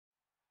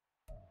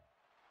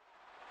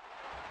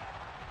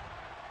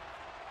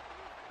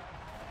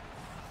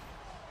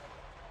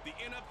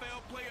NFL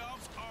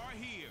playoffs are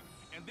here,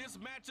 and this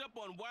matchup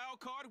on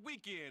Wild Card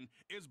Weekend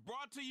is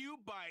brought to you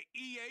by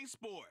EA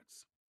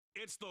Sports.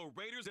 It's the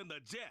Raiders and the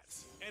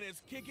Jets, and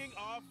it's kicking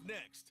off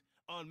next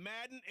on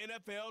Madden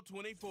NFL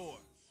 24.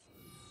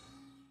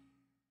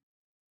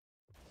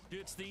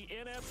 It's the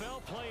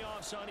NFL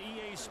playoffs on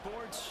EA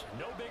Sports.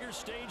 No bigger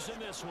stage than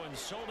this one.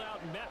 Sold out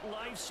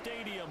MetLife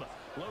Stadium,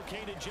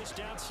 located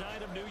just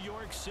outside of New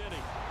York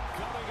City.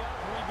 Coming up,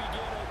 we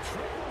begin a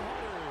triple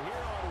header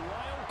here on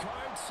Wild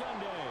Card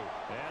Sunday,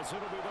 as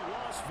it'll be the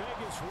Las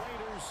Vegas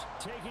Raiders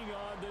taking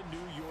on the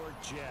New York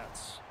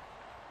Jets.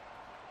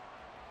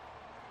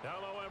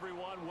 Hello,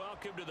 everyone.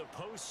 Welcome to the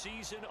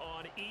postseason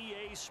on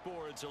EA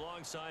Sports.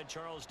 Alongside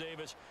Charles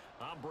Davis,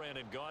 I'm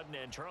Brandon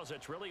Gaudin. And, Charles,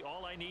 that's really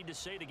all I need to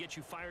say to get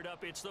you fired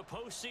up. It's the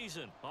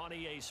postseason on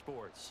EA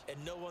Sports. And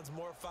no one's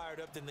more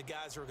fired up than the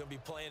guys who are going to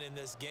be playing in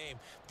this game.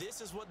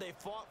 This is what they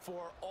fought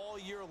for all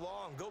year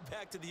long. Go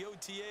back to the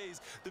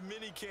OTAs, the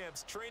mini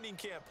camps, training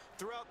camp,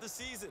 throughout the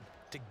season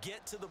to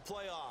get to the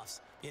playoffs.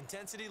 The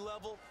intensity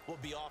level will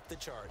be off the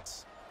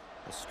charts.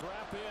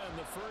 Strap in,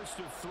 the first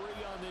of 3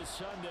 on this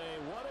Sunday.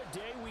 What a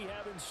day we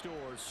have in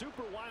store.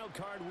 Super Wild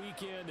Card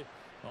Weekend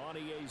on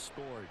EA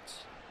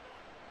Sports.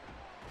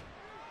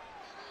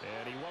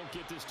 And he won't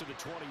get this to the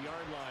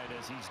 20-yard line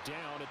as he's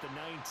down at the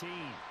 19.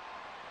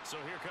 So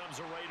here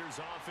comes the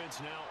Raiders offense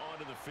now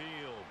onto the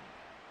field.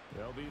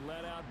 They'll be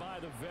led out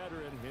by the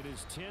veteran in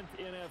his 10th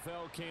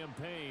NFL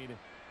campaign,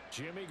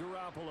 Jimmy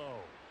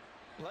Garoppolo.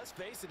 Let's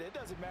face it, it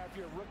doesn't matter if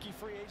you're a rookie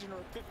free agent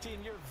or a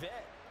 15-year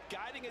vet.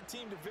 Guiding a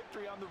team to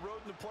victory on the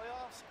road in the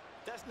playoffs,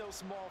 that's no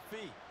small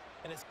feat.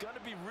 And it's going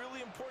to be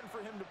really important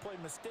for him to play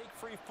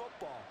mistake-free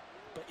football.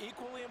 But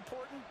equally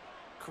important,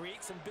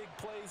 create some big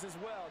plays as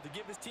well to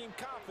give his team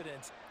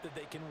confidence that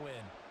they can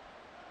win.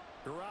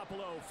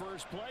 Garoppolo,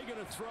 first play,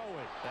 going to throw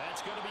it.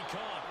 That's going to be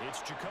caught.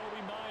 It's Jacoby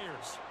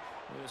Myers.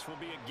 This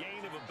will be a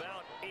gain of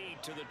about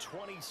 8 to the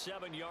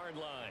 27-yard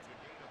line.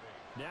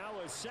 Now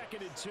a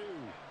 2nd and 2.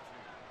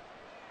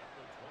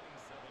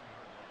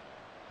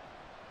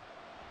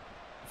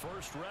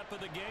 First rep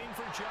of the game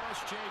for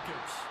Josh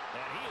Jacobs.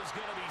 And he is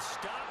going to be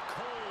stopped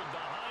cold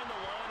behind the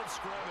line of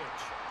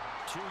scrimmage.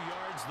 2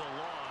 yards the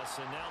loss,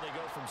 and now they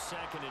go from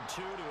 2nd and 2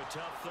 to a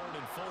tough 3rd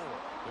and 4.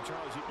 But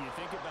Charles, you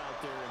think about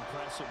their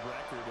impressive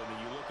record, and then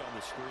you look on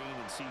the screen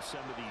and see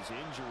some of these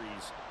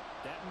injuries.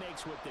 That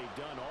makes what they've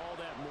done all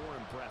that more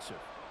impressive.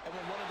 And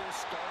when one of their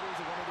starters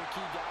or one of their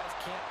key guys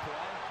can't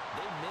play,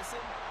 they miss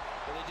him,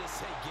 or they just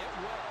say, get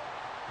well.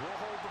 We'll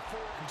hold the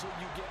fort until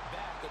you get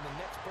back and the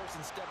next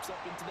person steps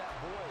up into that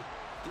void.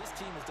 This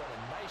team has done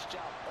a nice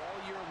job all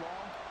year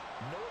long.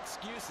 No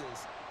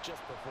excuses,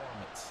 just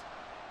performance.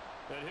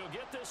 And he'll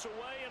get this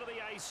away into the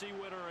icy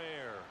winter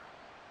air.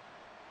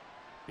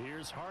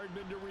 Here's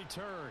Hardman to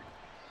return.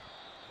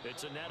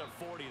 It's a net of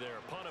 40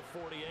 there. Punt of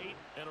 48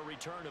 and a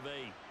return of 8.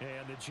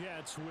 And the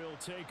Jets will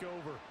take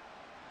over.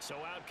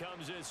 So out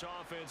comes this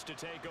offense to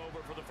take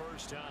over for the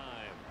first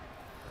time.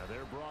 Now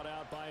they're brought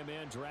out by a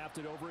man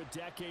drafted over a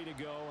decade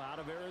ago out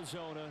of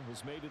Arizona,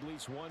 has made at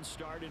least 1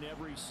 start in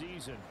every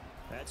season.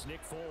 That's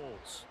Nick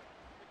Foles.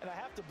 And I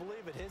have to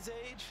believe at his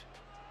age,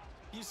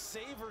 you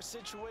savor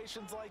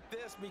situations like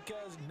this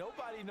because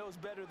nobody knows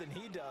better than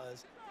he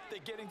does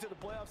that getting to the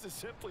playoffs is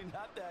simply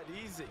not that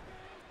easy.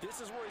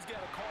 This is where he's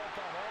got to call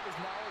upon all his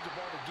knowledge of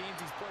all the games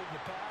he's played in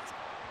the past,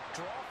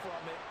 draw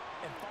from it,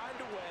 and find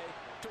a way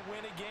to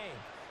win a game.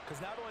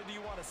 Because not only do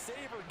you want to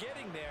savor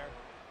getting there,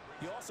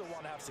 you also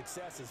want to have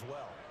success as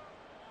well.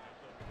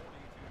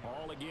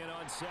 All again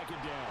on 2nd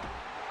down.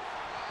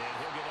 And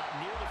he'll get up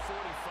near the 45.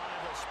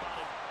 They'll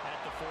spot it at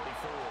the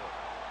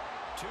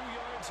 44. 2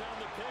 yards on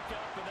the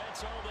pickup, and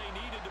that's all they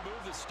needed to move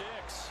the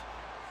sticks.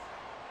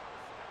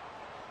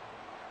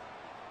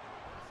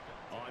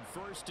 On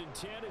 1st and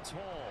 10, it's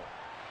Hall.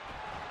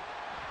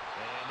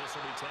 And this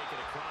will be taken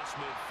across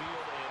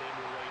midfield and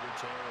into Raider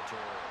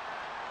territory.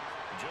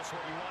 Just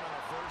what you want on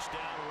a first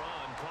down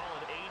run. Call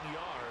it 8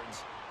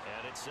 yards.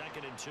 And it's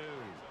 2nd and 2.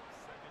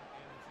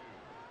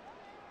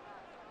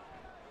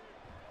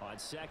 On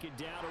 2nd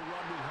down, a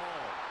run with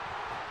Hall.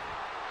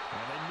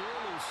 And they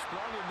nearly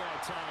sprung him that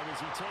time as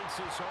he takes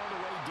this all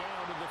the way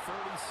down to the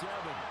 37.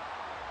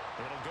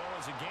 It'll go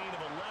as a gain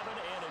of 11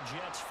 and a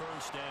Jets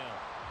first down.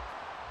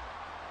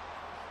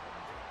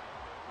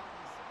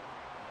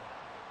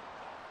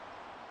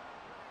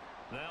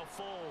 Now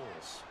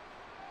Foles.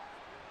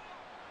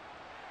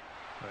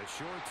 A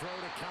short throw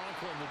to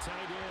Conklin, the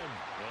tight end.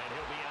 And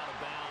he'll be out of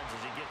bounds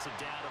as he gets it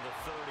down to the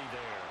 30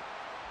 there.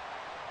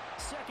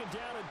 2nd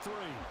down and 3.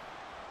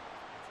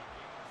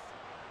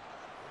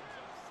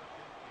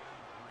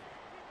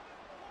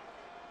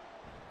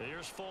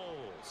 Here's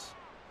Foles.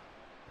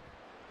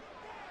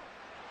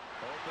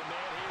 Open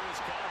man here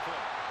is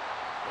Conklin.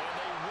 And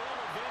they will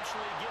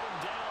eventually get him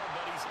down,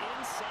 but he's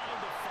inside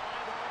the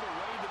 5 all the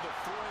way to the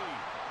 3.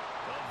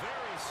 A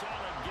very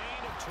solid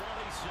gain of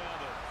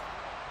 27.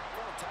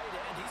 For a tight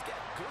end, he's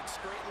got good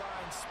straight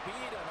line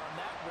speed, and on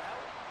that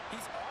route,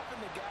 he's often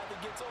the guy that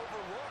gets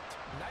overlooked.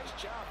 Nice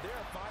job there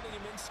finding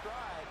him in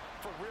stride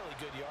for really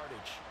good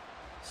yardage.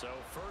 So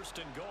first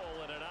and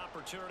goal and an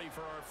opportunity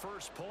for our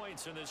first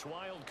points in this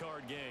wild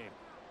card game.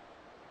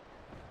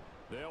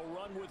 They'll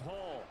run with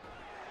Hall.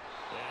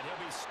 And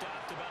he'll be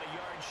stopped about a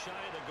yard shy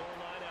of the goal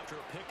line after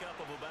a pickup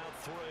of about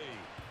 3.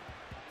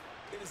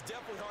 It is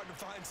definitely hard to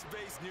find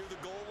space near the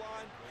goal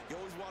line.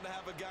 You always want to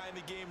have a guy in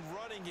the game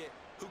running it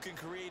who can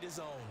create his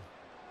own.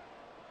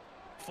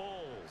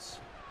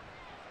 Foles.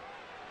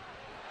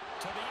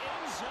 To the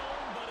end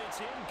zone, but it's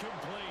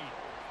incomplete.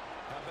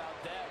 How about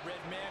that?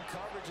 Red man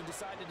coverage and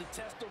decided to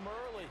test them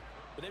early.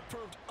 But they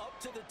proved up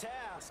to the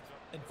task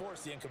and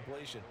forced the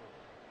incompletion.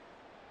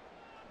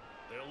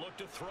 They'll look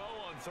to throw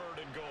on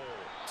 3rd and goal.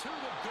 To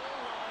the goal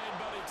line,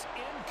 but it's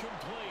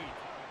incomplete.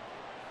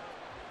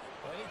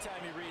 Well, anytime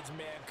he reads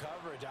man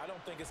coverage, I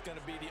don't think it's going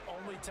to be the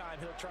only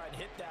time he'll try and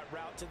hit that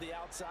route to the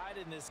outside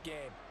in this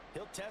game.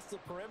 He'll test the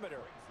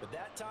perimeter, but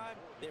that time,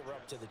 they were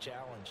up to the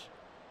challenge.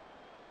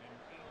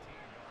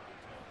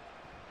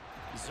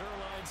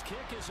 Zuerlein's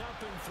kick is up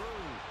and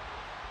through.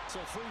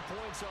 So 3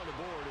 points on the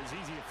board, as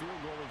easy a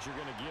field goal as you're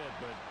going to get,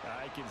 but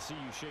I can see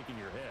you shaking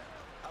your head.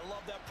 I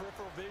love that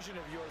peripheral vision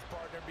of yours,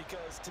 partner,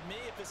 because to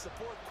me, if it's the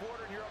 4th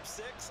quarter and you're up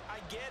 6,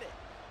 I get it.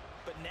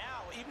 But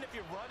now, even if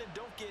you run and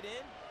don't get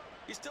in,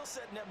 you're still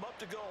setting them up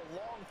to go a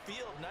long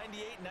field,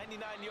 98,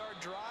 99-yard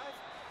drive.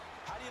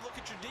 How do you look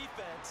at your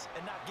defense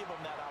and not give them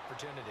that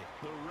opportunity?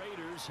 The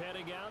Raiders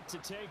heading out to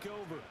take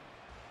over.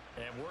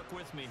 And work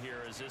with me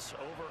here. Is this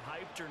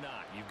overhyped or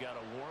not? You've got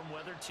a warm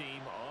weather team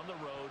on the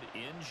road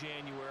in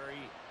January,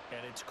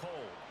 and it's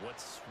cold.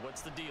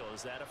 What's the deal?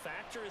 Is that a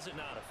factor? Is it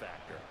not a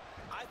factor?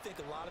 I think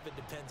a lot of it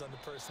depends on the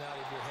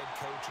personality of your head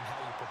coach and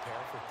how you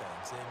prepare for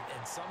things.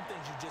 And some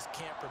things you just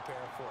can't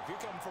prepare for. If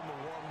you're coming from a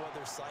warm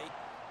weather site,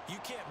 you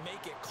can't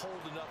make it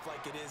cold enough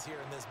like it is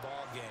here in this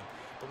ball game.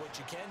 But what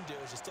you can do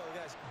is just tell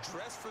the guys,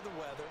 dress for the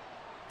weather,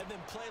 and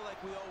then play like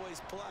we always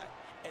play.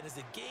 And as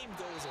the game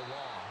goes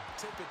along,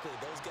 typically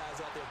those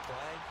guys out there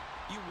playing,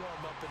 you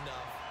warm up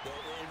enough that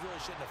it really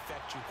shouldn't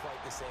affect you quite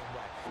the same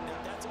way. Now,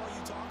 if that's all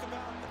you talk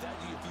about,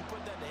 if you put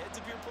that in the heads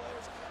of your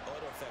players,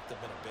 it'll affect them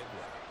in a big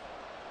way.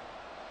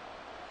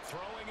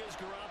 Throwing is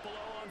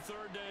Garoppolo on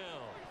 3rd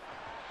down.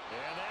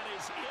 And that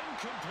is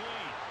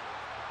incomplete.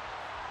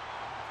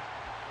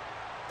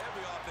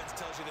 Every offense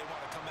tells you they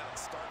want to come out and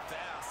start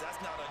fast.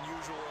 That's not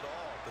unusual at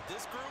all. But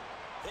this group,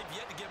 they've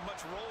yet to get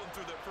much rolling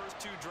through their first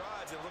 2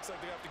 drives. It looks like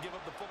they have to give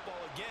up the football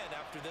again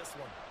after this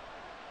one.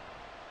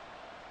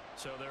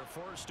 So they're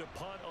forced to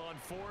punt on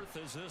 4th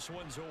as this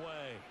one's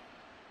away.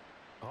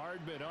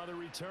 Hardman on the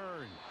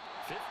return.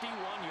 51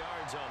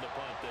 yards on the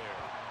punt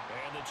there.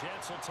 And the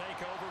Jets will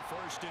take over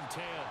 1st and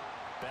 10.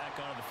 Back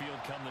onto the field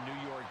come the New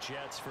York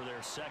Jets for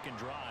their 2nd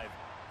drive.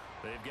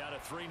 They've got a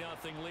 3-0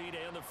 lead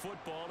and the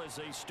football as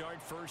they start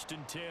 1st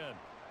and 10.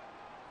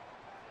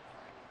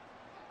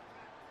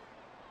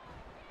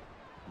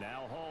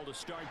 Now Hall to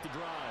start the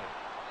drive.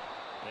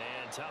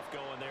 And tough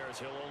going there as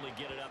he'll only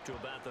get it up to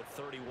about the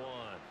 31.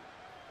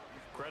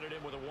 Credit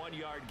him with a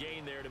 1-yard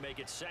gain there to make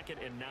it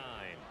 2nd and 9.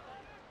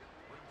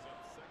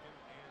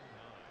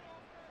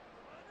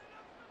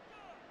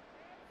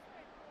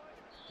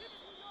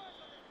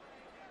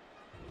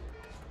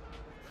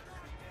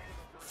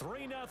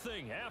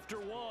 3-0 after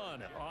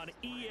 1 on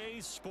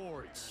EA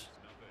Sports.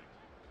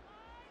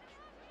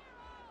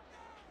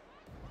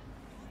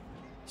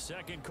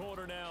 Second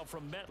quarter now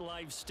from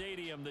MetLife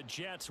Stadium. The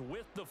Jets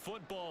with the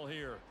football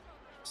here.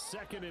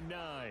 2nd and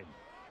 9.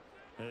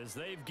 As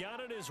they've got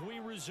it as we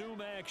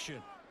resume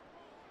action.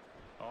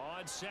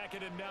 On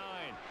 2nd and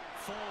 9.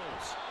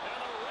 Foles.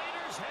 And the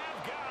Raiders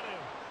have got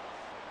him.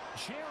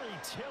 Jerry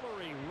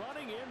Tillery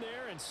running in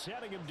there and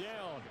setting him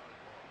down.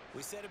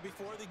 We said it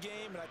before the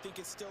game, and I think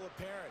it's still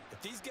apparent. If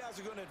these guys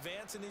are going to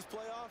advance in these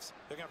playoffs,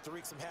 they're going to have to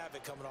wreak some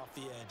havoc coming off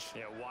the edge.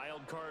 Yeah,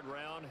 wild card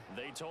round.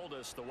 They told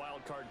us the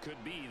wild card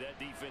could be that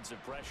defensive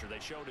pressure.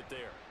 They showed it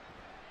there.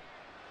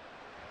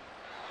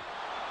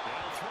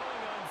 Well,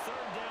 throwing on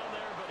 3rd down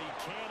there, but he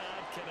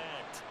cannot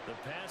connect. The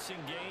passing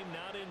game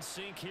not in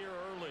sync here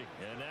early,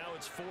 and now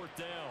it's 4th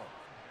down.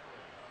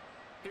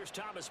 Here's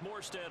Thomas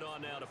Morstead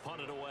on now to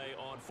punt it away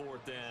on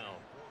 4th down.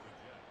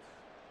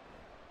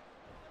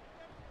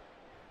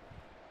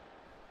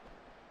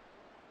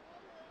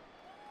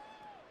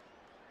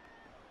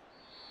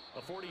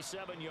 A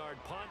 47-yard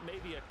punt,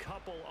 maybe a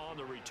couple on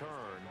the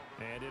return.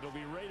 And it'll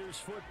be Raiders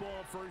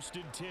football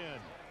 1st and 10.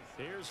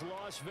 Here's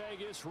Las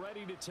Vegas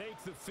ready to take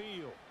the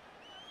field.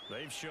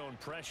 They've shown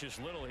precious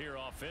little here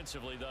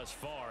offensively thus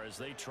far as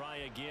they try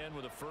again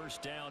with a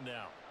 1st down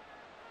now.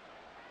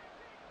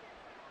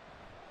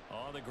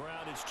 On the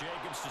ground, it's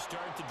Jacobs to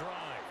start the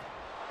drive.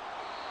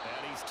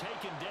 And he's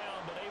taken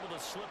down but able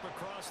to slip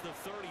across the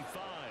 35.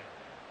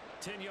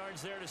 10 yards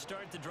there to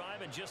start the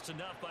drive, and just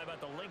enough by about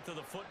the length of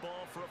the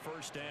football for a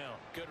 1st down.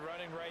 Good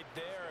running right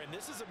there, and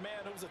this is a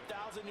man who's a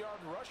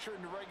 1,000-yard rusher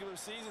in the regular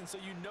season, so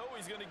you know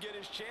he's going to get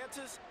his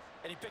chances,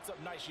 and he picks up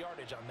nice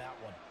yardage on that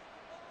one.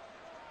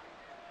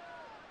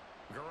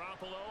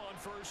 Garoppolo on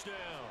 1st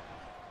down.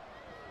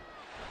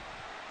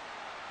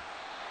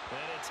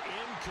 And it's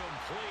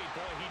incomplete.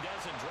 Boy, he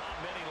doesn't drop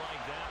many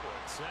like that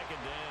one.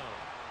 2nd down.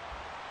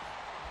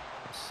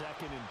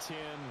 2nd and 10,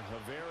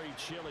 a very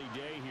chilly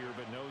day here,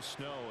 but no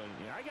snow. And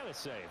I got to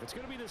say, if it's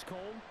going to be this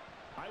cold,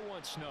 I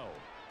want snow.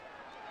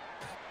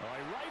 All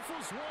right,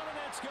 rifles one, and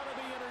that's going to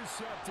be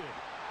intercepted.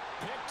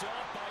 Picked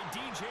up by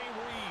DJ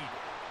Reed.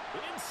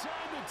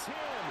 Inside the 10,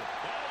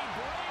 and he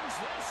brings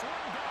this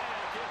one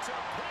back. It's a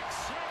pick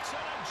six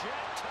and a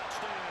Jet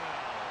touchdown.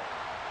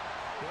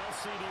 Well,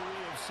 CD, we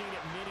have seen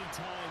it many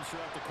times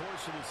throughout the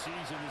course of the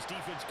season. This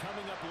defense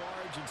coming up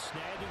large and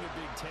snagging a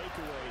big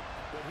takeaway.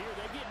 But here,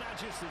 they get not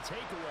just the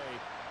takeaway,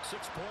 6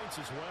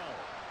 points as well.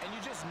 And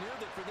you just knew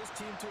that for this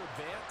team to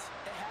advance,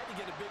 it had to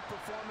get a big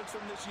performance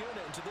from this unit.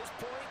 And to this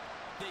point,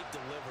 they've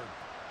delivered.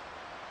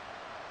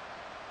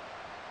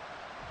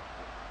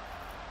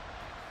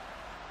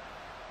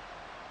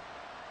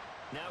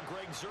 Now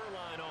Greg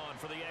Zuerlein on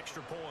for the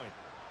extra point.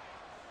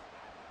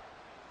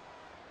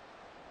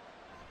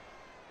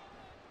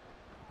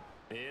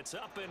 It's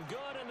up and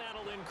good, and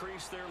that'll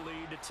increase their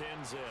lead to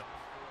 10-zip.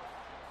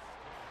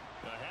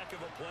 A heck of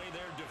a play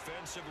there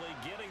defensively,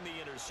 getting the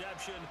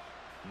interception,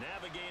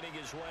 navigating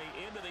his way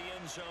into the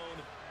end zone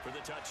for the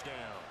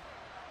touchdown.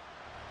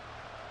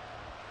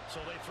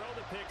 So they throw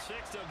the pick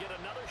six. They'll get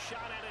another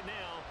shot at it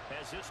now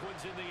as this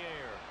one's in the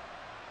air.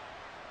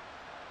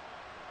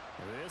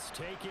 This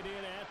taken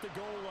in at the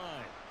goal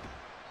line.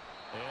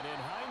 And in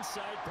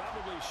hindsight,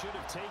 probably should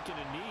have taken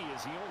a knee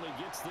as he only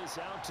gets this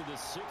out to the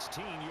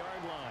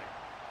 16-yard line.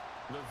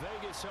 The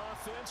Vegas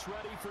offense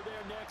ready for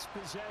their next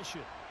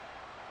possession.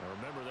 Now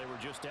remember, they were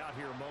just out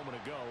here a moment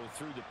ago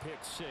through the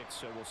pick six,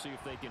 so we'll see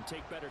if they can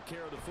take better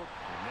care of the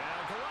football. Now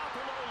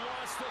Garoppolo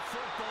lost the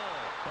football.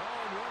 Oh,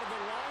 and one of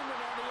the linemen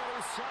on the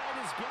other side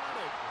has got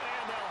it.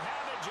 And they'll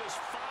have it just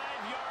 5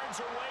 yards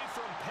away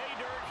from pay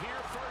dirt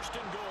here, 1st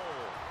and goal.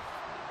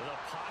 The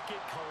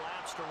pocket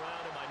collapsed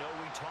around him. I know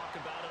we talk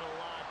about it a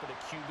lot, but a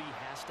QB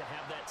has to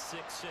have that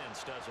sixth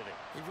sense, doesn't he?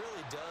 He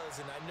really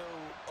does, and I know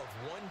of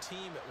one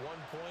team at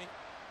one point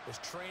was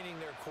training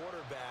their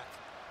quarterback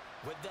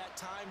with that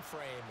time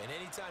frame, and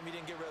anytime he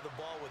didn't get rid of the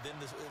ball within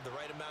the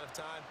right amount of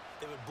time,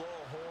 they would blow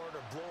a horn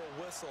or blow a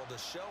whistle to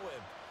show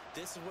him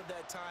this is what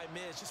that time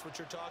is, just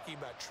what you're talking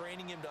about,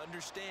 training him to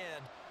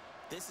understand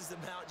this is the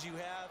amount you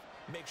have,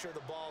 make sure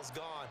the ball's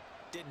gone.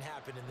 Didn't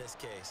happen in this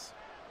case.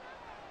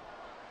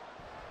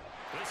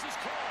 This is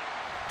caught.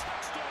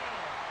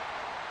 Touchdown.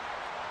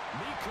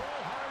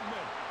 Mecole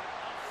Hardman.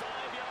 A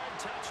 5-yard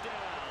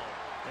touchdown.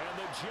 And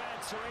the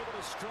Jets are able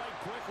to strike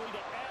quickly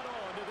to add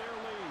on to their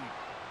lead.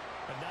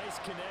 A nice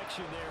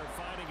connection there,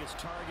 finding his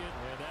target,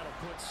 and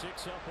that'll put 6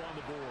 up on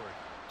the board.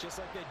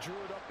 Just like they drew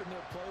it up in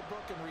their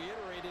playbook and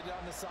reiterated it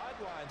on the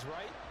sidelines,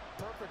 right?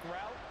 Perfect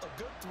route, a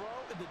good throw,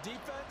 and the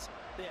defense,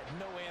 they had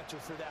no answer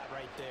for that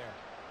right there.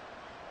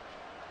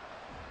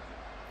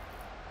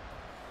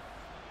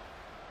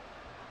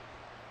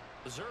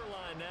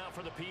 Zuerlein now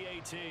for the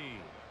PAT.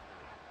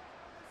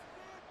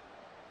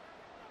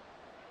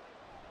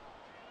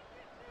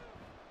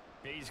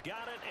 He's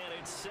got it, and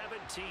it's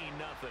 17-0.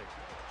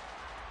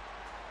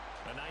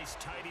 A nice,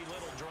 tidy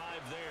little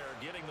drive there,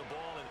 getting the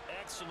ball in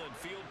excellent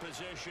field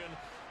position,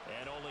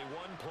 and only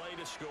one play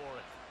to score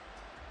it.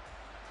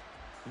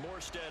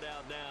 Morstead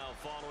out now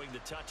following the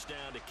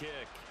touchdown to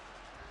kick.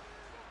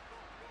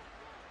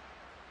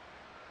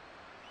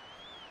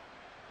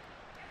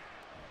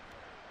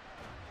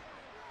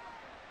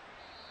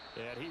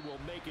 And he will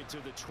make it to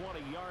the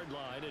 20-yard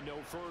line and no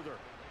further.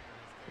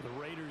 The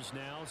Raiders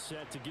now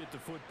set to get the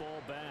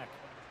football back.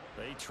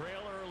 They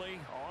trail early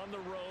on the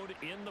road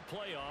in the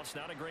playoffs.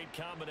 Not a great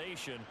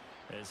combination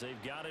as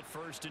they've got it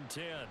 1st and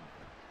 10.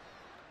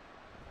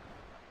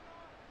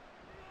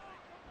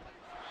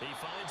 He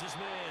finds his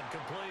man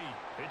complete.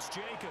 It's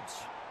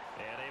Jacobs.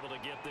 And able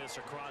to get this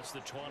across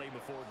the 20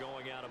 before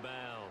going out of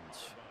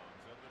bounds.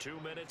 2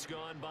 minutes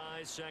gone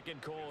by,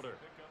 2nd quarter.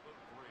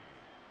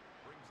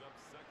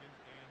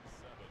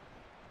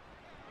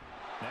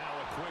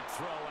 Now a quick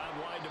throw out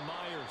wide to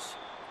Myers.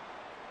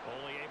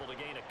 Only able to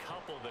gain a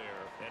couple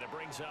there, and it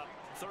brings up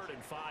 3rd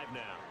and 5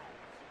 now.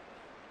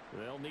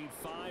 They'll need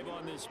 5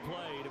 on this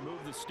play to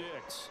move the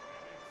sticks.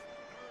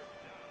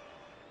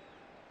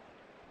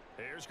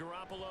 Here's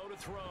Garoppolo to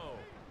throw.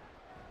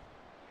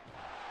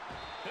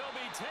 He'll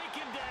be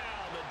taken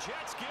down. The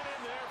Jets get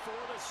in there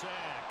for the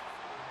sack.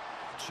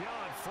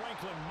 John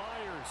Franklin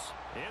Myers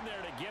in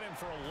there to get him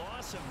for a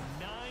loss of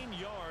 9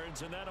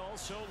 yards, and that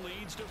also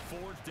leads to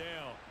 4th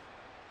down.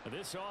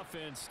 This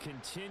offense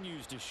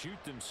continues to shoot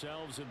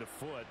themselves in the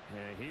foot.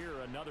 And here,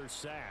 another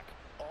sack.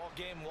 All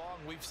game long,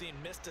 we've seen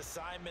missed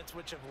assignments,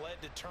 which have led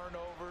to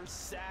turnovers,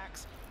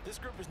 sacks. This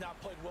group has not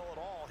played well at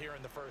all here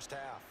in the first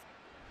half.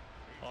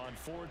 On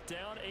 4th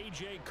down,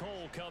 A.J.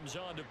 Cole comes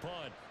on to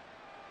punt.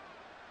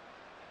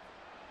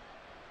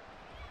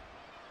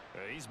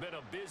 He's been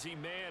a busy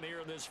man here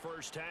in this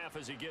first half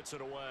as he gets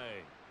it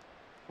away.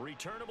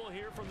 Returnable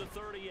here from the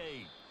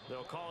 38.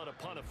 They'll call it a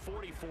punt of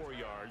 44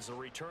 yards. The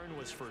return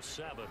was for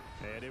 7.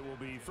 And it will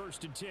be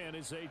 1st and 10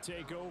 as they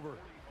take over.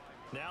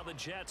 Now the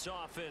Jets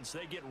offense,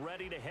 they get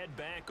ready to head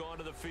back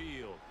onto the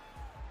field.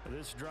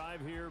 This drive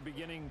here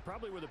beginning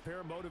probably with a pair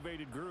of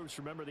motivated groups.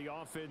 Remember, the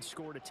offense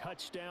scored a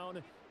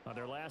touchdown On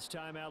their last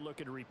time out,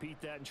 looking to repeat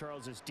that in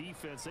Charles's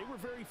defense, they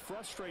were very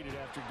frustrated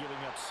after giving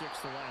up 6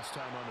 the last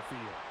time on the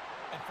field.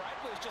 And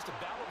frankly, it's just a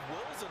battle of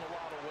wills in a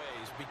lot of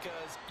ways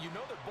because you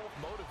know they're both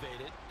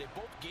motivated, they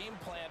both game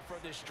plan for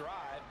this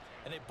drive,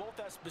 and they both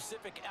have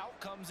specific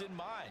outcomes in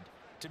mind.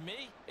 To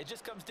me, it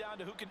just comes down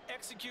to who can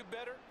execute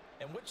better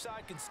and which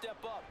side can step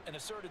up and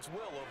assert its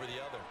will over the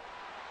other.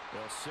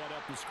 They'll set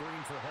up the screen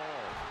for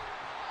Hall.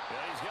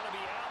 Yeah, he's going to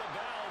be out of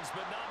bounds,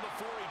 but not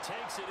before he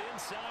takes it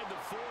inside the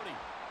 40.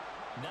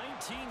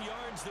 19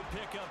 yards to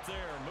pick up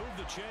there. Move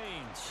the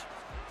chains.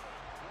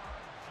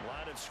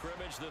 Line of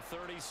scrimmage, the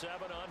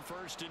 37 on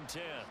 1st and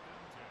 10.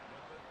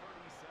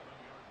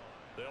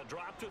 They'll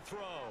drop to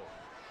throw.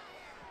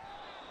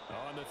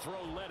 On the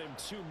throw, led him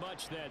too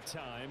much that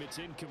time. It's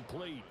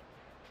incomplete.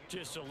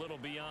 Just a little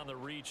beyond the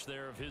reach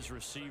there of his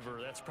receiver.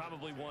 That's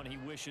probably one he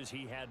wishes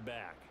he had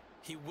back.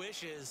 He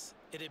wishes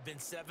it had been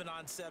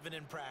 7-on-7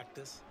 in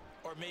practice,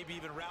 or maybe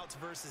even routes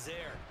versus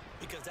air,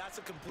 because that's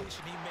a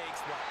completion he makes,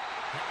 what,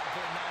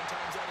 9.9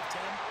 times out of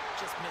 10?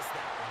 Just missed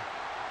that one.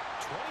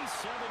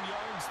 27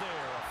 yards there,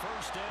 a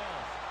first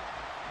down.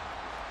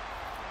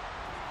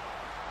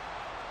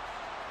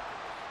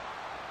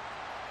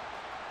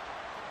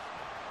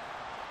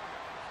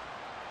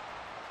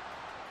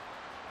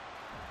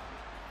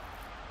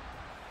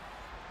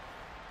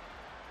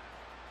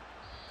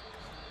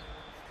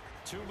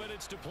 Two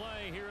minutes to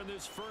play here in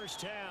this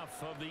first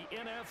half of the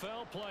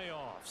NFL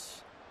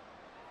playoffs.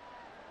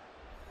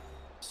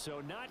 So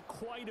not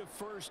quite a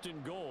 1st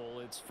and goal.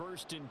 It's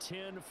 1st and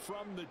 10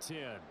 from the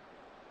 10.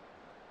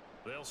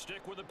 They'll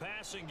stick with the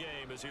passing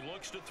game as he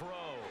looks to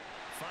throw.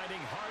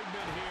 Finding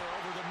Hardman here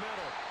over the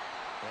middle.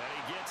 And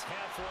he gets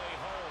halfway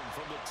home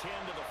from the 10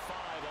 to the 5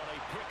 on a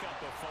pickup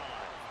of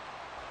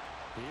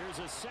 5. Here's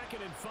a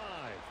 2nd and 5.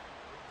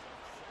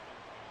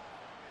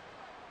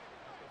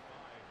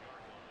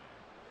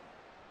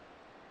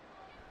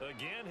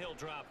 Again, he'll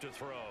drop to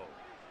throw.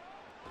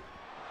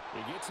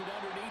 He gets it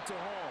underneath to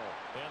Hall.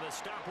 And the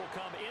stop will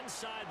come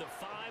inside the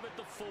 5 at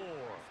the 4.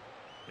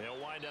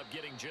 They'll wind up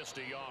getting just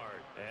a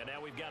yard. And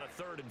now we've got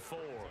a 3rd and 4.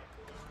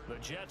 The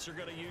Jets are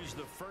going to use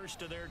the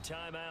first of their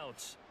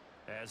timeouts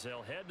as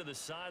they'll head to the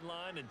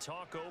sideline and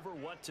talk over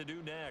what to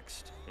do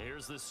next.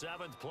 Here's the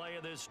 7th play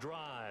of this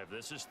drive.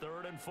 This is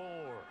 3rd and 4.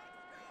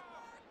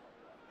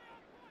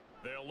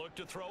 They'll look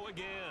to throw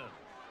again.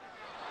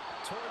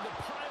 Toward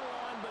the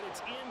pylon, but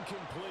it's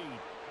incomplete.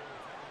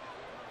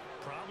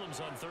 Problems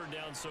on 3rd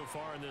down so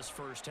far in this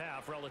first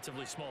half.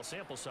 Relatively small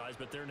sample size,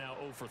 but they're now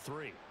 0 for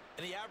 3.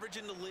 And the average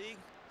in the league,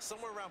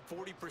 somewhere around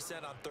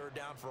 40% on 3rd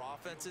down for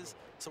offenses.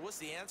 So what's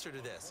the answer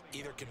to this?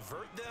 Either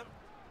convert them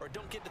or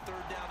don't get to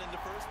 3rd down in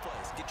the first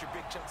place. Get your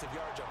big chunks of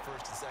yards on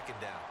 1st and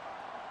 2nd down.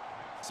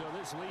 So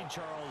this lead,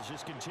 Charles,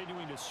 just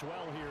continuing to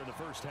swell here in the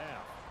first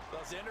half.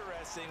 Well, it's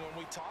interesting.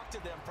 When we talked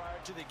to them prior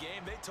to the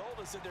game, they told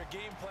us that their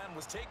game plan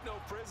was take no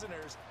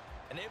prisoners,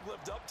 and they've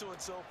lived up to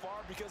it so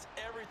far because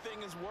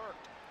everything has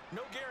worked.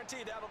 No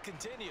guarantee that'll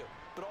continue.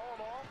 But all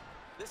in all,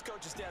 this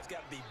coaching staff's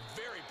got to be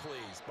very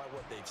pleased by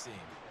what they've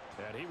seen.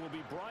 And he will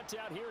be brought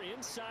out here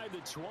inside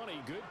the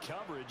 20. Good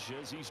coverage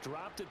as he's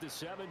dropped at the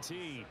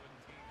 17.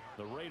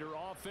 The Raider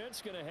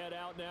offense going to head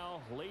out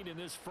now late in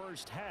this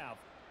first half.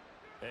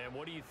 And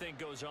what do you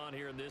think goes on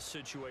here in this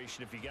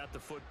situation? If you got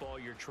the football,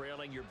 you're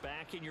trailing, you're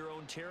back in your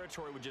own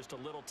territory with just a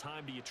little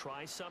time. Do you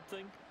try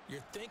something?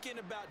 You're thinking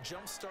about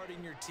jump-starting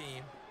your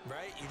team,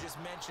 right? You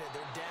just mentioned it.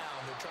 They're down.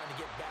 They're trying to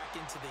get back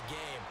into the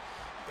game.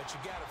 But you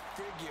got to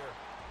figure,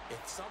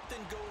 if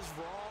something goes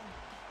wrong,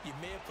 you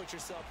may have put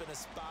yourself in a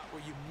spot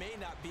where you may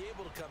not be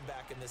able to come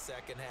back in the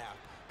second half.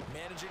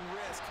 Managing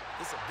risk,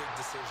 this is a big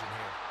decision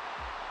here.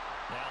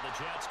 Now the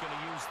Jets going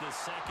to use the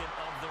second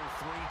of their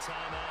 3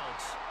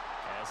 timeouts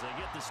as they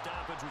get the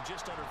stoppage with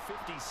just under 50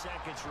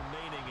 seconds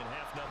remaining in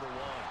half number 1.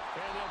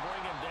 And they'll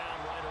bring him down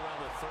right around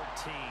the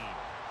 13.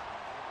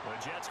 The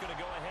Jets going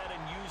to go ahead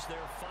and use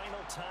their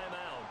final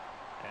timeout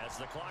as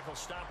the clock will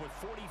stop with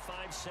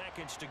 45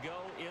 seconds to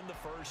go in the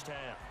first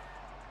half.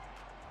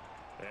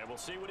 And we'll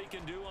see what he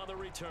can do on the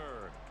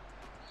return.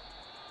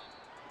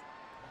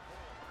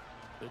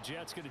 The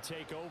Jets going to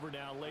take over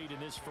now late in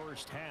this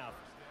first half.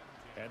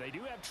 And they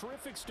do have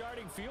terrific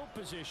starting field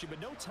position,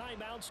 but no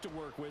timeouts to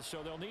work with,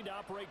 so they'll need to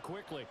operate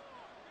quickly.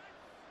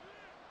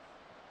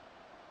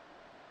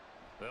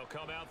 They'll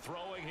come out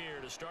throwing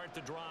here to start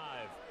the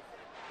drive.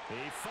 He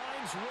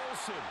finds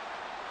Wilson.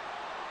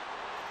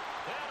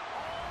 And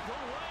all the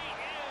way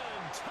in.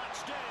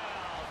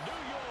 Touchdown,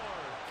 New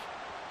York.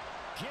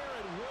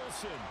 Garrett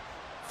Wilson,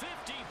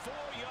 54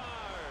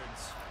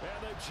 yards. And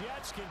the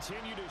Jets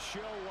continue to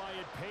show why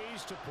it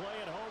pays to play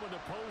at home in the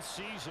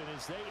postseason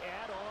as they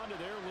add on to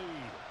their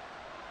lead.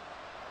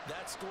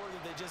 That score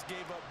that they just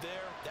gave up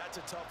there, that's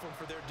a tough one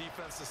for their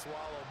defense to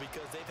swallow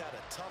because they've had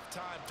a tough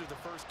time through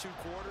the first 2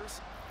 quarters.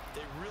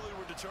 They really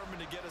were determined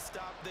to get a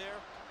stop there.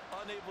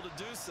 Unable to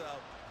do so,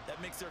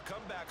 that makes their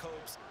comeback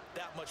hopes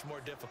that much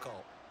more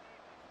difficult.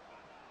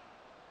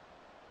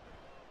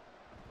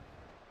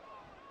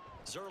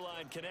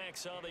 Zerline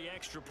connects on the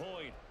extra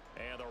point.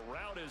 And the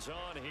route is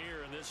on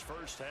here in this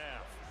first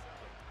half.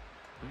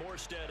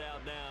 Morstead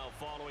out now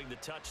following the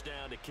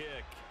touchdown to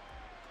kick.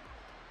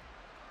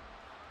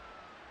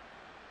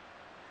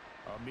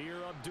 Amir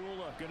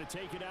Abdullah going to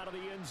take it out of the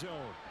end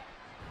zone.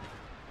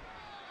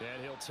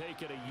 And he'll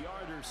take it a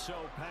yard or so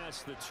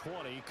past the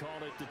 20,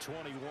 call it the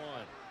 21.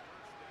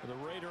 The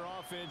Raider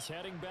offense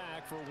heading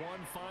back for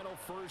one final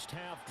first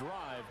half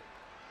drive.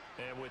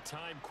 And with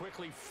time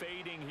quickly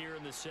fading here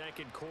in the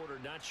second quarter,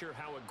 not sure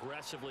how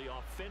aggressively,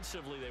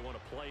 offensively they want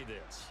to play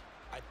this.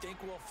 I think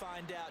we'll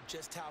find out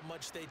just how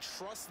much they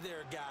trust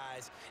their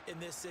guys in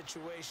this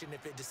situation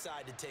if they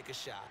decide to take a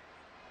shot.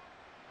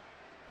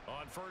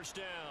 On first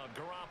down,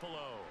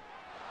 Garoppolo.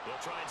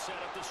 He'll try and set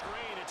up the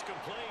screen. It's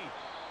complete.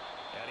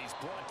 And he's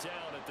brought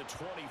down at the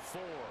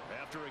 24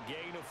 after a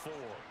gain of 4.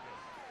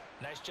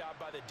 Nice job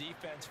by the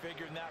defense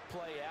figuring that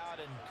play out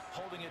and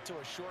holding it to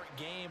a short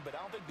game, but I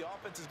don't think the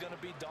offense is going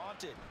to be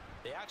daunted.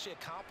 They actually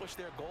accomplished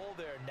their goal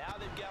there. Now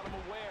they've got them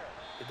aware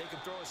that they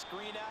can throw a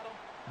screen at them.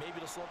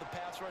 Maybe to slow the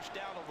pass rush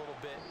down a little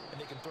bit,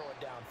 and they can throw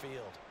it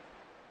downfield.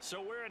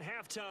 So we're at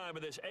halftime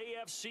of this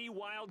AFC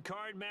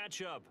wildcard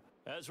matchup.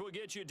 As we'll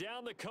get you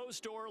down the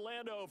coast to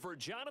Orlando for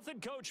Jonathan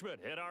Coachman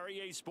at our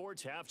EA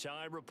Sports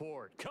Halftime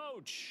Report.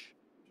 Coach.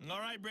 All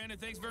right, Brandon,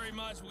 thanks very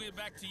much. We'll get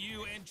back to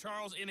you and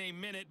Charles in a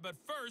minute. But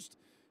first,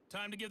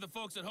 time to give the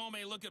folks at home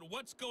a look at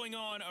what's going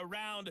on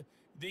around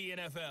the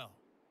NFL.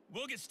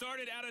 We'll get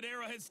started out at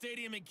Arrowhead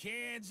Stadium in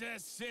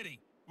Kansas City,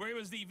 where it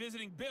was the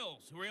visiting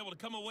Bills who were able to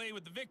come away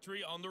with the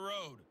victory on the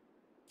road.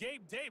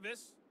 Gabe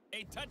Davis,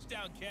 a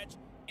touchdown catch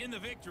in the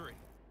victory.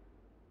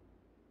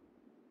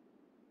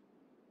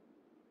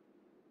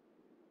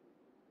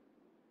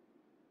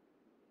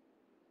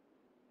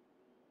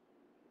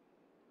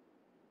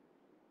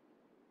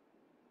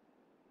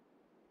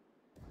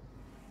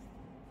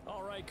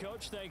 All right,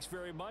 Coach, thanks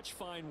very much.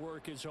 Fine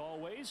work as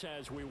always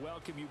as we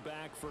welcome you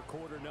back for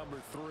quarter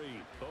number 3.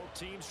 Both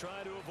teams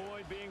trying to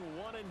avoid being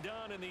one and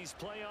done in these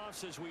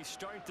playoffs as we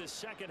start the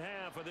second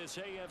half of this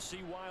AFC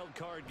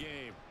wildcard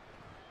game.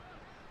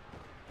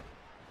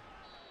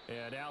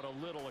 And out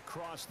a little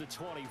across the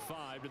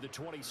 25 to the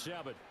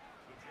 27.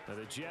 Now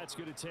the Jets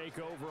going to take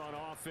over on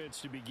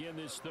offense to begin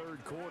this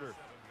third quarter.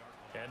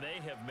 And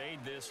they have made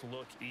this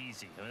look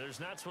easy. I mean, there's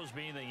not supposed to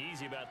be anything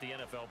easy about the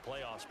NFL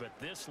playoffs, but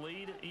this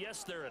lead,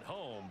 yes, they're at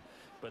home,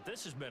 but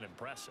this has been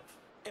impressive.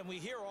 And we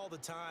hear all the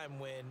time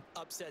when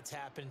upsets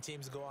happen,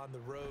 teams go on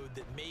the road,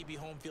 that maybe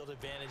home field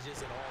advantage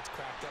isn't all it's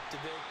cracked up to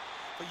be.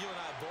 But you and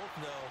I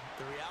both know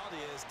the reality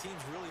is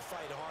teams really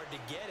fight hard to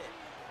get it.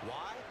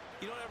 Why?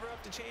 You don't ever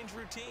have to change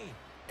routine.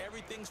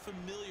 Everything's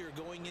familiar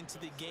going into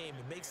the game.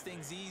 It makes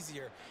things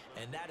easier,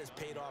 and that has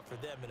paid off for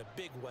them in a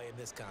big way in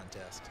this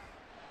contest.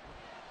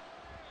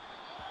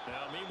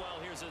 Now, meanwhile,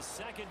 here's a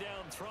second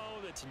down throw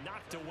that's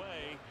knocked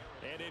away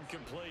and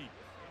incomplete.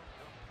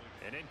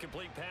 An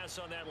incomplete pass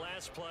on that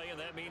last play, and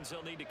that means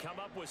they'll need to come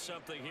up with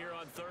something here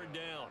on third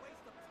down.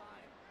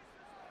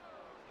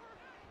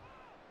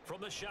 From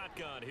the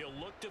shotgun, he'll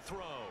look to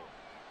throw.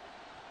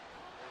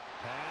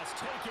 Pass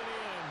taken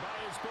in by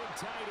his big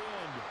tight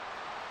end.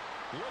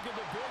 Look at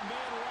the big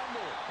man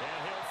rumble, and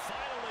he'll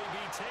finally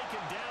be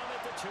taken down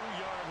at the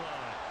 2-yard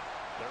line.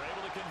 They're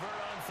able to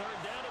convert on third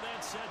down, and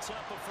that sets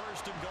up a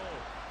first and goal.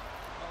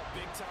 Oh,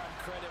 big-time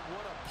credit.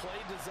 What a play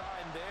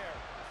design there.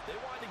 They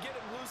wanted to get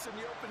him loose in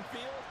the open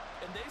field,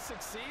 and they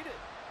succeeded.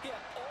 He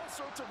had all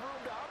sorts of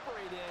room to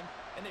operate in,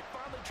 and they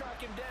finally track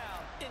him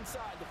down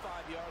inside the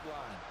 5-yard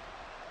line.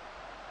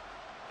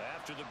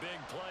 After the big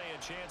play,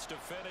 a chance to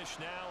finish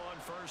now on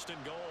first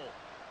and goal.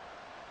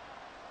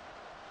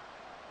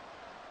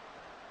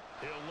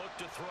 He'll look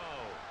to throw.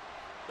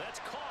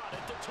 That's caught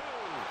at the 2.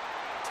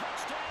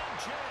 Touchdown,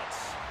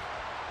 Jets.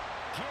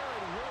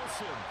 Garrett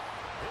Wilson,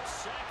 his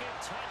second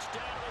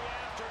touchdown of the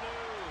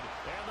afternoon.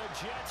 And the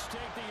Jets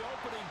take the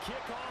opening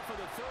kickoff of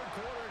the third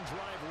quarter and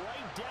drive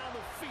right down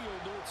the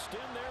field to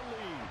extend their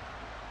lead.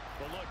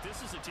 Well, look,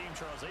 this is a team,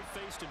 Charles, they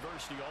faced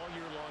adversity all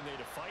year long. They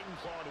had to fight and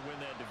claw to win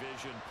that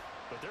division,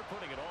 but they're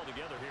putting it all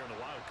together here in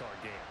the wild card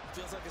game.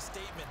 Feels like a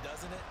statement,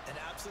 doesn't it? An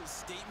absolute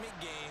statement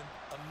game,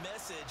 a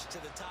message to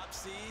the top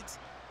seeds.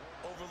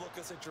 Overlook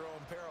us at your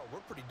own peril.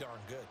 We're pretty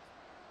darn good.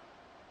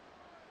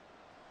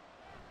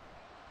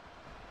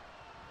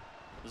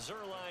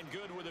 Zerline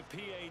good with a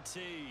PAT,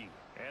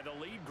 and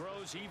the lead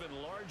grows even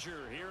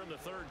larger here in the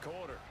third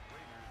quarter.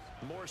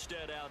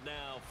 Morstead out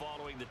now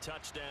following the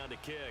touchdown to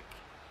kick.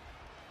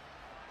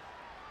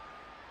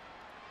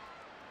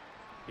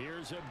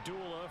 Here's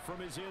Abdullah from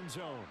his end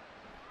zone.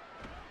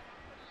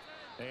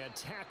 And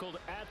tackled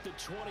at the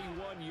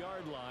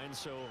 21-yard line,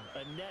 so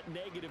a net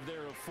negative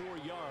there of 4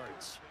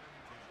 yards.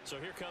 So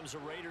here comes the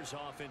Raiders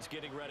offense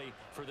getting ready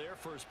for their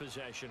first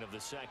possession of the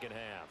second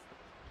half.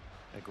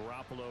 And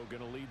Garoppolo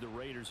going to lead the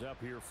Raiders up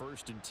here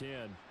first and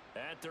 10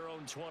 at their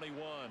own 21.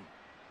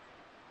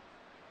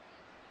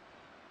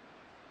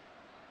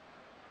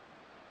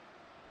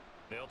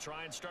 They'll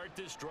try and start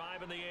this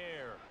drive in the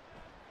air.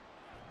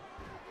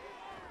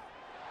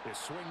 They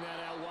swing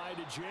that out wide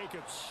to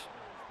Jacobs.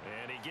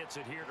 And he gets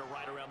it here to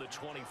right around the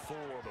 24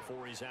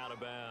 before he's out of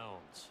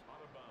bounds.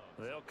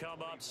 They'll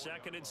come up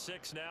 2nd and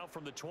 6 now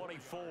from the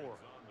 24.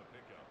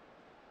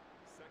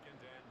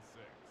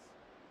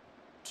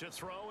 To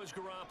throw is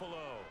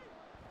Garoppolo.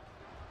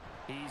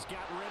 He's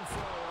got Renfro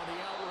on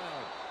the out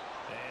route.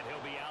 And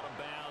he'll be out of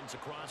bounds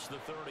across the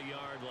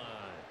 30-yard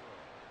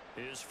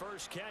line. His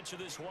first catch of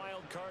this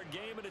wild card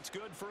game, and it's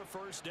good for a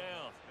first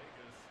down.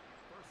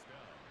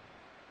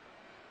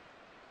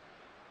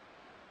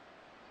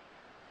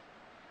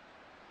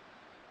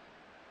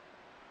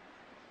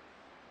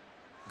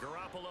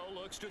 Garoppolo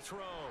looks to throw.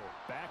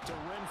 Back to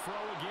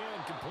Renfro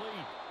again,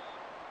 complete.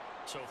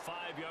 So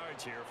 5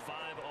 yards here, 5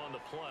 on the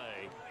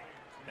play,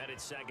 and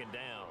it's 2nd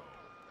down.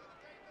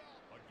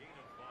 A gain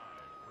of 5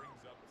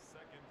 brings up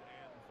 2nd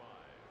and 5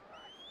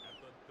 at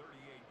the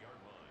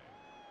 38-yard line.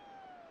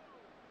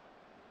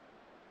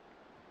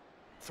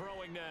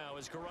 Throwing now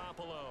is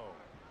Garoppolo.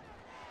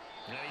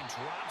 And he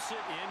drops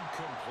it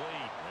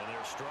incomplete, and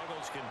their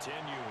struggles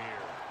continue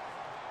here.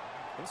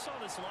 We saw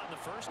this a lot in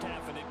the first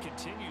half, and it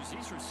continues.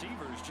 These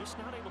receivers just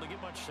not able to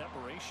get much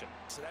separation.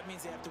 So that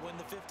means they have to win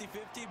the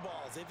 50-50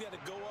 balls. They've got to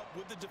go up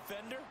with the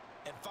defender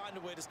and find a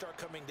way to start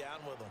coming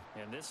down with them.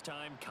 And this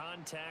time,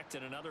 contact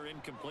and another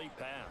incomplete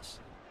pass.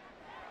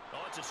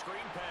 Oh, it's a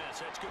screen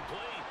pass. That's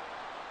complete.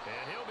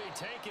 And he'll be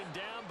taken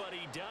down, but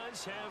he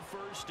does have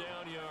first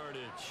down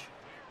yardage.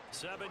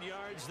 7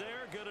 yards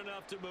there, good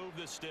enough to move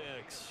the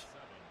sticks.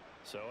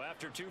 So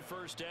after 2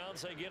 first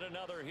downs, they get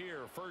another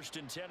here. 1st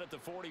and 10 at the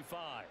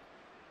 45.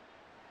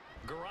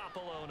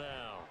 Garoppolo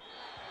now.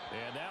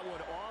 And that one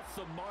off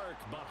the mark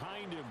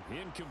behind him.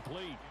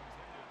 Incomplete.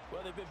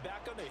 Well, they've been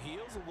back on their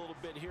heels a little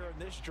bit here in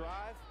this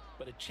drive,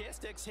 but a chance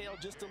to exhale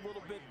just a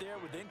little bit there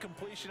with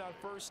incompletion on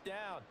first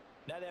down.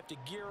 Now they have to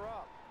gear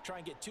up, try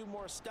and get 2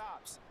 more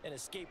stops, and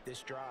escape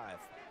this drive.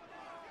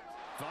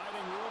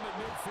 Finding room at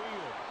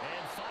midfield,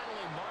 and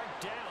finally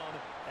marked down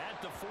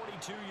at the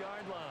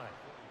 42-yard line.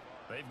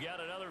 They've got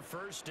another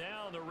first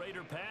down. The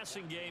Raider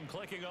passing game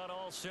clicking on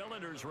all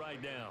cylinders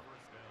right now.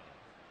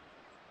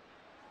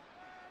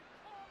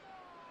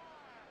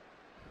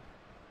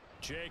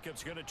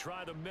 Jacobs going to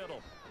try the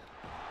middle.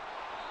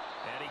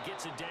 And he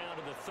gets it down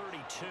to the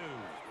 32.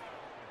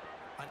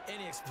 On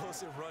any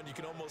explosive run, you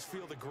can almost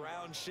feel the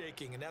ground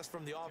shaking, and that's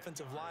from the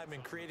offensive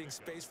linemen creating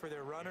space for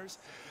their runners.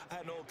 I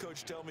had an old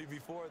coach tell me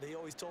before, they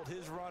always told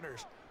his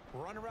runners,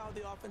 run around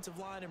the offensive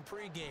line in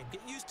pregame.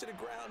 Get used to the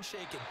ground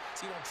shaking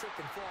so you don't trip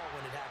and fall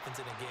when it happens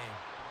in a game.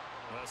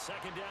 A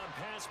 2nd down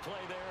pass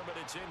play there, but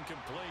it's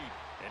incomplete.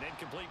 An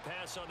incomplete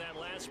pass on that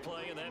last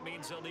play, and that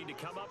means they'll need to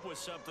come up with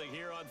something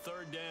here on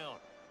 3rd down.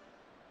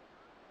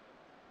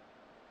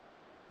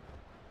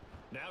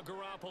 Now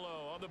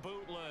Garoppolo on the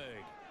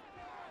bootleg.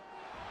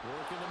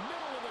 Work in the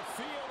middle of the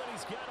field, and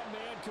he's got a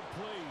man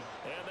complete.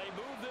 And they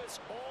move this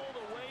all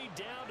the way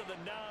down to the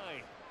 9.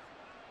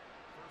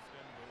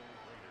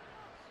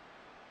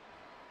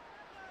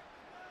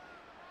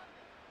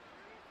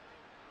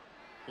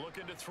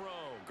 Looking to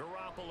throw,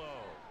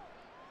 Garoppolo.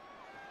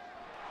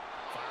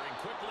 Firing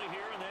quickly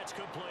here, and that's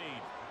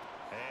complete.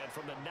 And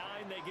from the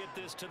 9, they get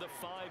this to the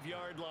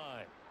 5-yard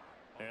line.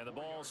 And the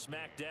ball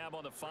smack dab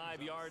on the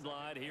 5-yard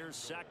line. Here's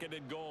 2nd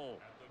and goal.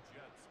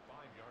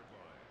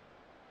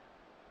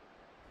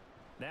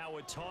 Now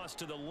a toss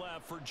to the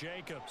left for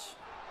Jacobs.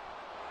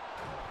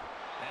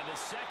 And the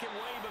second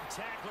wave of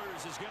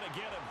tacklers is going to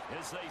get him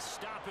as they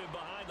stop him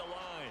behind the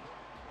line.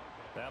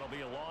 That'll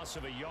be a loss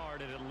of a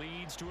yard, and it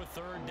leads to a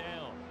 3rd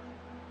down.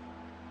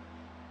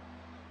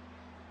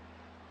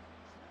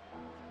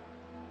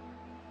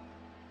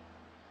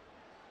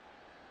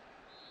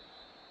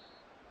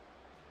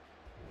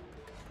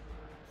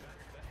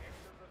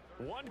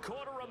 One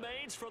quarter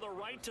remains for the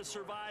right to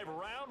survive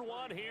round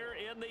 1 here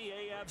in the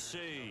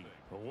AFC.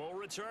 We'll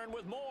return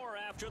with more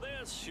after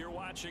this. You're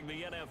watching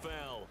the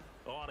NFL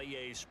on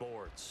EA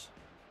Sports.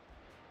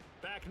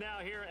 Back now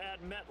here at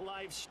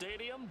MetLife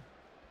Stadium.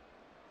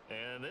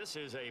 And this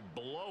is a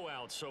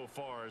blowout so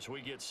far as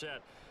we get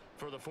set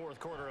for the 4th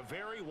quarter. A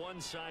very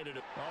one-sided.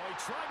 Oh, he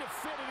tried to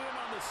fit it in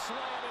on the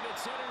slant, and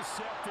it's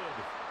intercepted.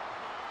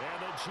 And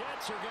the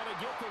Jets are going to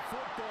get the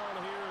football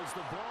here as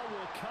the ball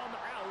will come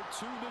out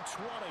to the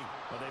 20.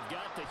 Well, they've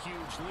got the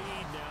huge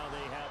lead now.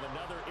 They have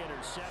another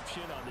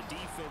interception on the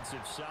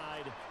defensive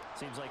side.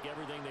 Seems like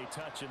everything they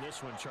touch in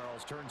this one,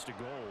 Charles, turns to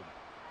gold.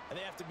 And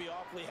they have to be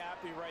awfully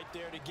happy right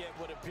there to get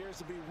what appears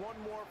to be one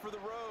more for the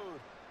road.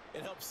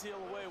 It helps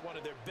seal away one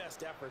of their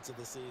best efforts of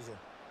the season.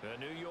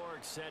 New York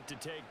set to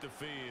take the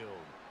field.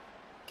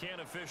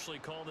 Can't officially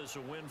call this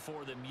a win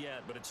for them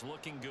yet, but it's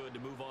looking good to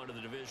move on to the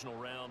divisional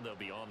round. They'll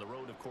be on the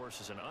road, of course,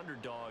 as an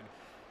underdog.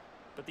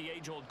 But the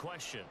age-old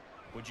question,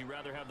 would you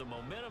rather have the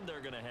momentum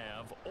they're going to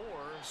have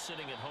or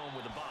sitting at home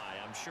with a bye?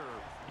 I'm sure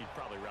you'd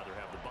probably rather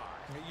have the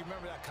bye. You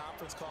remember that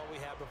conference call we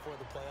had before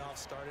the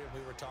playoffs started?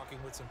 We were talking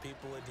with some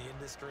people in the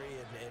industry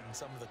and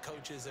some of the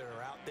coaches that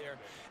are out there.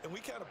 And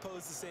we kind of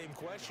posed the same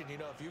question. You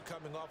know, if you're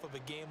coming off of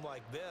a game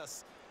like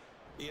this,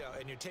 you know,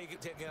 and you're taking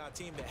on a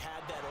team that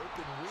had that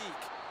open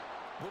week,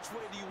 Which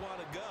way do you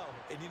want to go?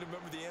 And you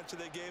remember the answer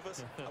they gave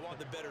us? I want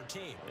the better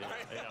team.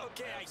 Yeah,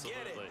 okay,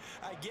 absolutely.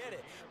 I get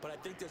it. But I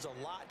think there's a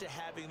lot to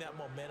having that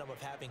momentum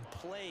of having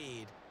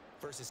played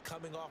versus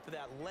coming off of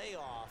that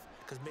layoff,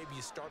 because maybe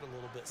you start a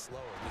little bit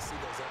slower. We see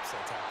those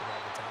upsets happen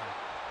all the time.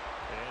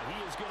 And he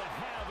is going to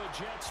have a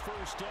Jets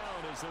first down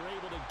as they're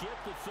able to get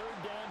the third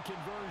down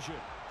conversion.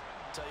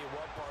 Tell you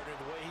what, partner,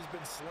 the way he's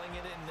been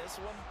slinging it in this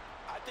one,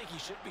 I think he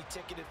should be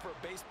ticketed for a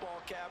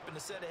baseball cap and a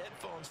set of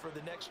headphones for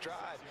the next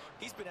drive.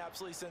 He's been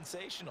absolutely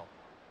sensational.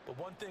 But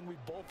one thing we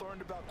both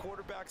learned about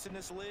quarterbacks in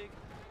this league,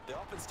 they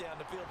often stay on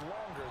the field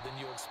longer than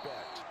you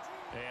expect.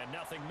 And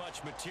nothing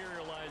much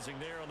materializing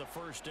there on the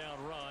first down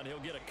run. He'll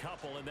get a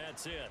couple, and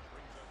that's it.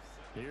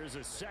 Here's a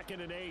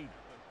 2nd and 8.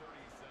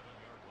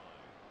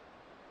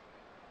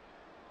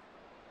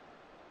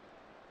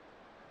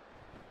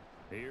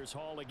 Here's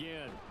Hall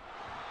again.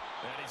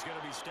 And he's going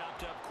to be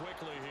stopped up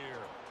quickly here.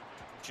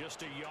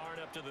 Just a yard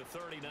up to the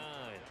 39.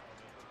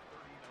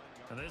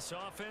 And this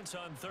offense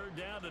on third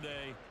down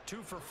today,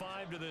 2 for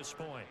 5 to this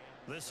point.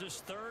 This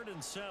is 3rd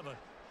and 7.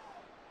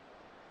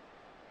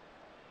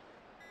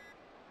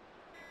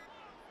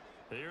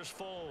 Here's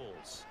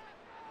Foles.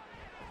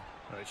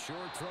 A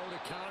short throw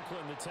to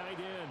Conklin, the tight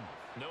end.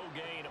 No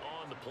gain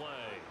on the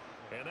play.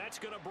 And that's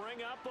going to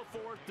bring up a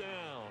 4th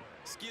down.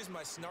 Excuse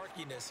my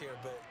snarkiness here,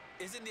 but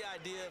isn't the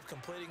idea of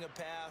completing a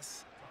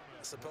pass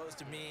supposed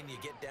to mean you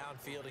get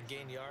downfield and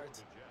gain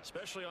yards?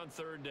 Especially on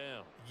third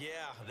down.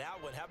 Yeah,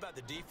 that one. How about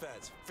the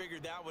defense?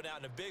 Figured that one out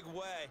in a big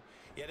way.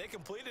 Yeah, they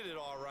completed it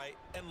all right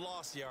and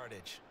lost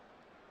yardage.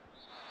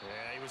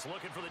 Yeah, he was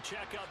looking for the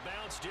checkup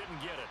bounce,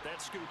 didn't get it.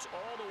 That scoots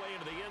all the way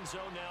into the end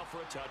zone now for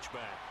a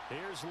touchback.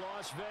 Here's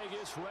Las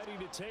Vegas ready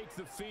to take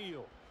the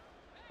field.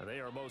 And they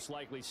are most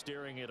likely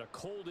staring at a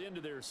cold end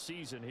to their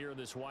season here in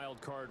this wild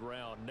card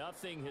round.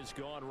 Nothing has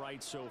gone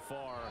right so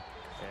far,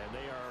 and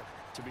they are,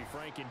 to be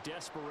frank, in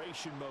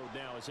desperation mode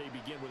now as they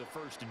begin with a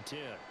 1st and 10.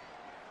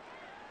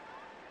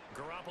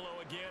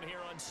 Garoppolo again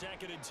here on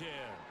 2nd and 10.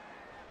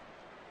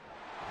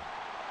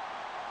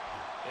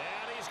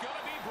 And he's going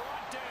to be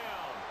brought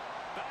down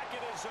back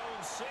at his own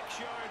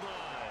 6-yard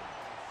line.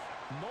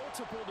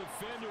 Multiple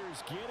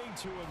defenders getting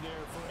to him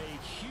there for a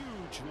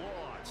huge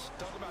loss.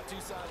 Talk about two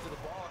sides of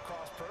the ball at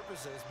cross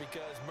purposes,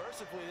 because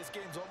mercifully this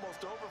game's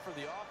almost over for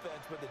the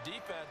offense, but the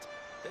defense,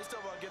 they still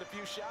want to get a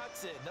few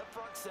shots in. Up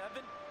front 7,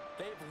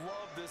 they've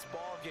loved this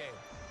ball game.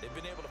 They've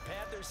been able to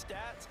pad their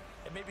stats,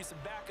 and maybe some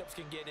backups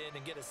can get in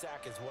and get a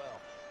sack as well.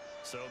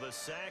 So the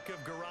sack of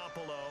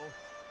Garoppolo,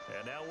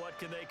 and now what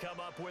can they come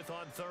up with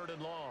on 3rd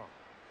and long?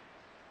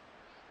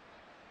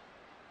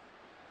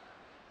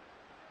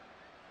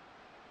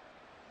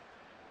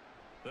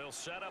 They'll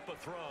set up a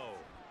throw.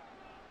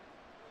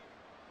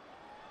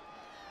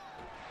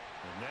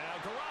 And now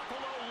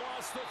Garoppolo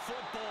lost the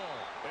football.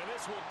 And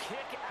this will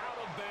kick out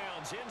of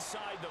bounds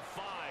inside the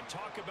 5.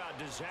 Talk about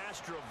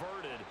disaster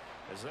averted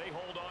as they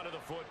hold on to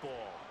the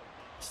football.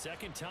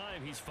 2nd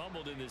time he's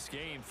fumbled in this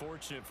game.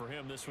 Fortunate for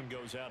him, this one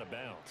goes out of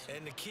bounds.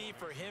 And the key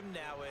for him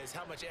now is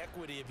how much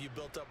equity have you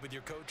built up with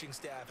your coaching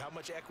staff? How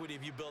much equity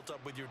have you built up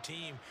with your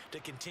team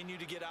to continue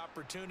to get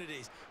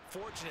opportunities?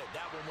 Fortunate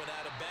that one went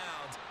out of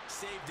bounds,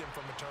 saved him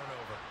from a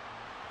turnover.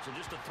 So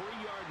just a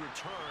 3-yard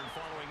return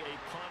following a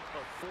punt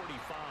of 45.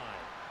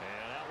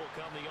 And that will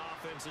come the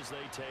offense as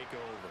they take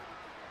over.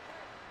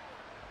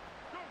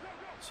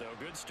 So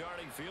good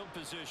starting field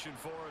position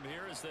for him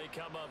here as they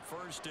come up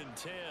 1st and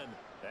 10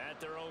 at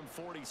their own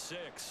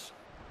 46.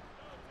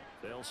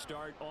 They'll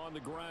start on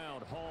the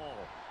ground. Hall,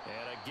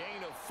 and a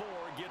gain of 4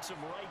 gets him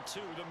right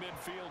to the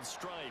midfield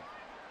stripe.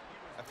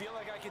 I feel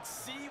like I could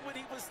see what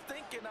he was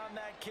thinking on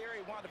that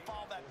carry. Wanted to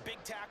follow that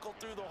big tackle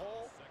through the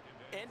hole.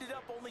 Ended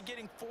up only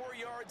getting 4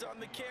 yards on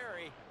the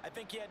carry. I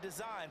think he had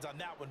designs on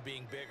that one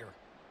being bigger.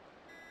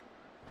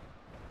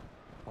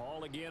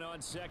 Hall again on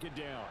 2nd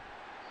down.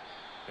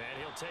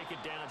 And he'll take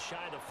it down shy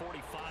of the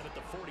 45 at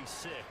the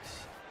 46.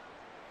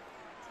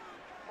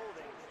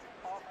 Holding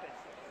offense.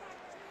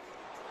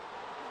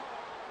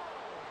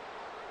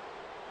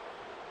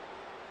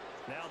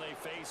 Now they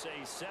face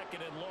a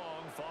 2nd and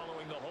long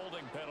following the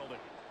holding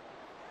penalty.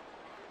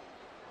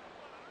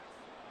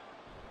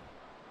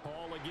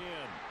 Hall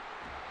again.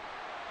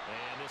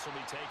 And this will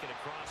be taken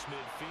across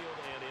midfield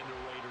and into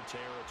Raider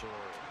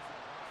territory.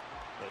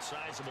 A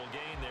sizable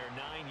gain there,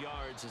 9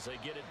 yards as they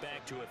get it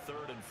back to a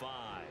 3rd and 5.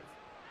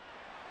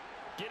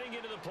 Getting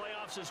into the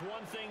playoffs is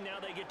one thing. Now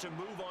they get to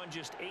move on.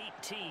 Just 8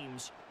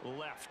 teams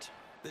left.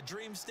 The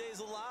dream stays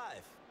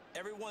alive.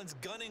 Everyone's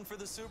gunning for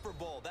the Super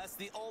Bowl. That's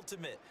the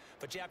ultimate.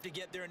 But you have to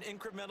get there in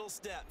incremental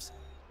steps.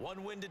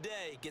 One win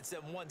today gets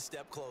them 1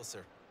 step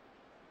closer.